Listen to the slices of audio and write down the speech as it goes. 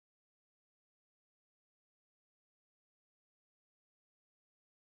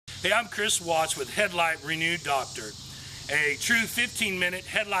Hey, I'm Chris Watts with Headlight Renew Doctor, a true 15-minute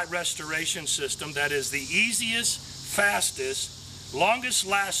headlight restoration system that is the easiest, fastest, longest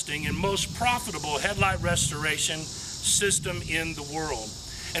lasting, and most profitable headlight restoration system in the world.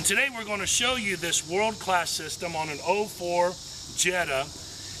 And today we're going to show you this world-class system on an 04 Jetta,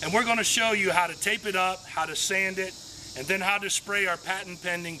 and we're going to show you how to tape it up, how to sand it, and then how to spray our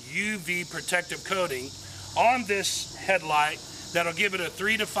patent-pending UV protective coating on this headlight that'll give it a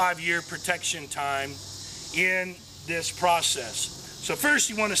 3 to 5 year protection time in this process. So first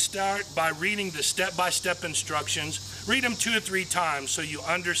you want to start by reading the step-by-step instructions. Read them 2 or 3 times so you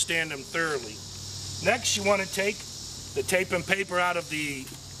understand them thoroughly. Next you want to take the tape and paper out of the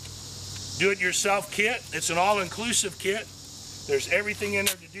do-it-yourself kit. It's an all-inclusive kit. There's everything in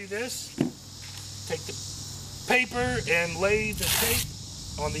there to do this. Take the paper and lay the tape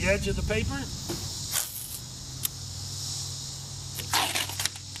on the edge of the paper.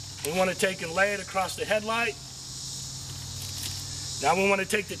 We want to take and lay it across the headlight. Now we want to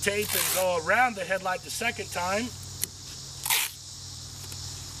take the tape and go around the headlight the second time.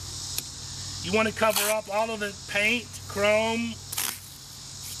 You want to cover up all of the paint, chrome,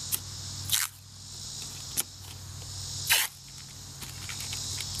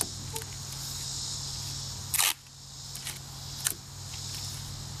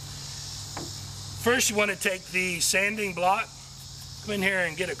 first you want to take the sanding block. Come in here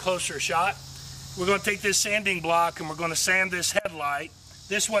and get a closer shot. We're going to take this sanding block and we're going to sand this headlight.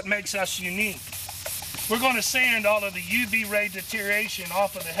 This is what makes us unique. We're going to sand all of the UV ray deterioration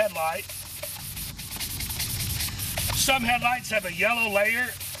off of the headlight. Some headlights have a yellow layer.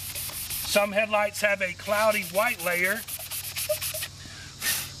 Some headlights have a cloudy white layer.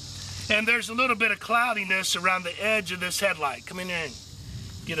 And there's a little bit of cloudiness around the edge of this headlight. Come in here and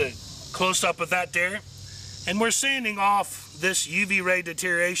get a close-up of that there. And we're sanding off this UV ray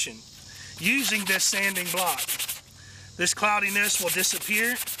deterioration using this sanding block. This cloudiness will disappear.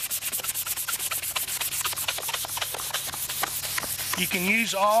 You can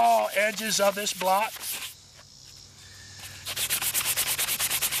use all edges of this block.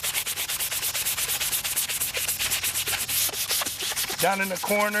 Down in the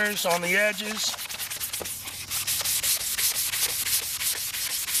corners, on the edges.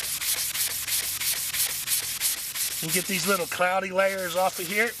 You get these little cloudy layers off of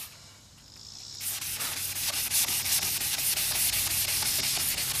here.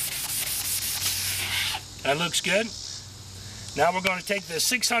 That looks good. Now we're going to take the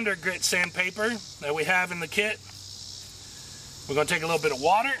 600 grit sandpaper that we have in the kit. We're going to take a little bit of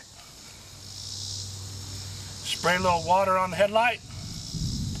water. Spray a little water on the headlight.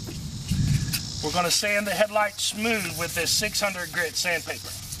 We're going to sand the headlight smooth with this 600 grit sandpaper.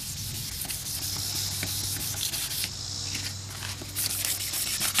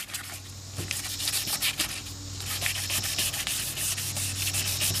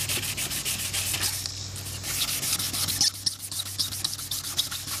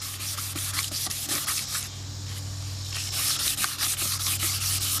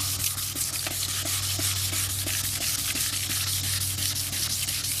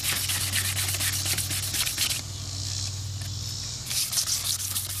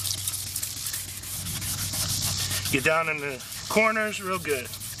 Get down in the corners real good.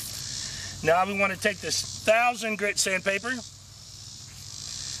 Now we want to take this 1000 grit sandpaper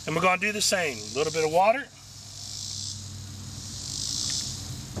and we're going to do the same. A little bit of water.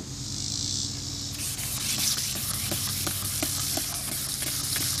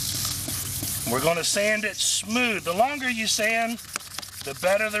 We're going to sand it smooth. The longer you sand, the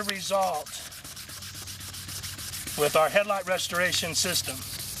better the result with our headlight restoration system.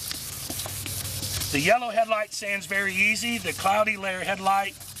 The yellow headlight sands very easy. The cloudy layer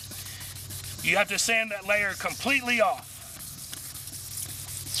headlight, you have to sand that layer completely off.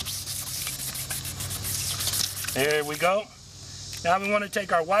 There we go. Now we want to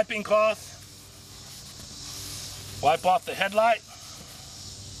take our wiping cloth, wipe off the headlight,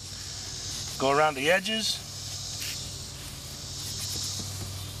 go around the edges.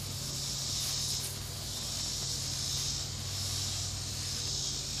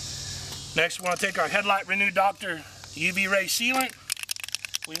 Next, we want to take our Headlight Renew Doctor UV ray sealant.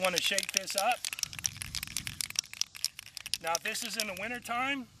 We want to shake this up. Now, if this is in the winter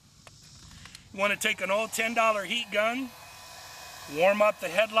time, you want to take an old $10 heat gun, warm up the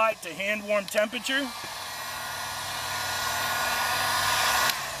headlight to hand warm temperature,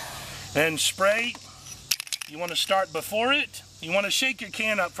 and spray. You want to start before it. You want to shake your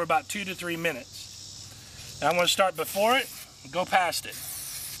can up for about 2 to 3 minutes. Now, I want to start before it, go past it.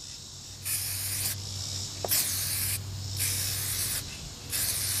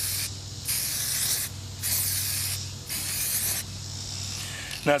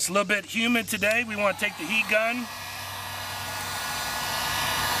 Now it's a little bit humid today. We want to take the heat gun,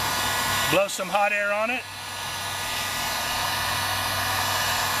 blow some hot air on it.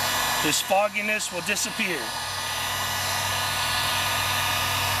 This fogginess will disappear.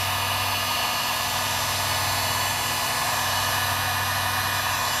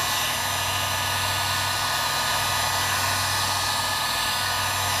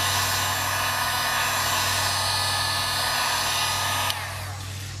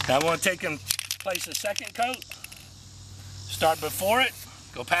 Now I want to take and place a second coat. Start before it,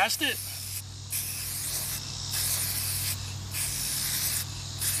 go past it.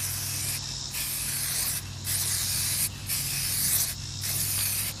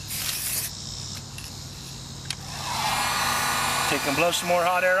 Take and blow some more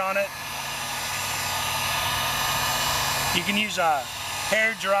hot air on it. You can use a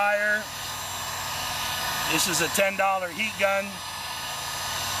hair dryer. This is a $10 heat gun.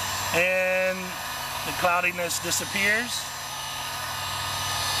 And the cloudiness disappears.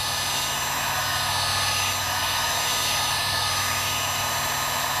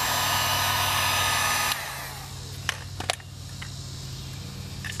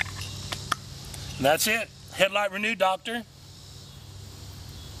 And that's it. Headlight Renew Doctor.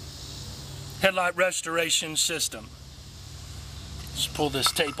 Headlight restoration system. Just pull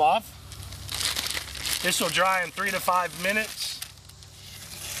this tape off. This will dry in 3 to 5 minutes.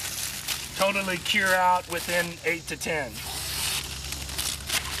 Totally cure out within 8 to 10.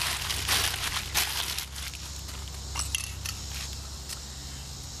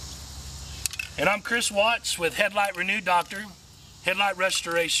 And I'm Chris Watts with Headlight Renew Doctor, Headlight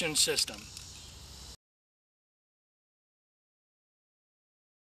Restoration System.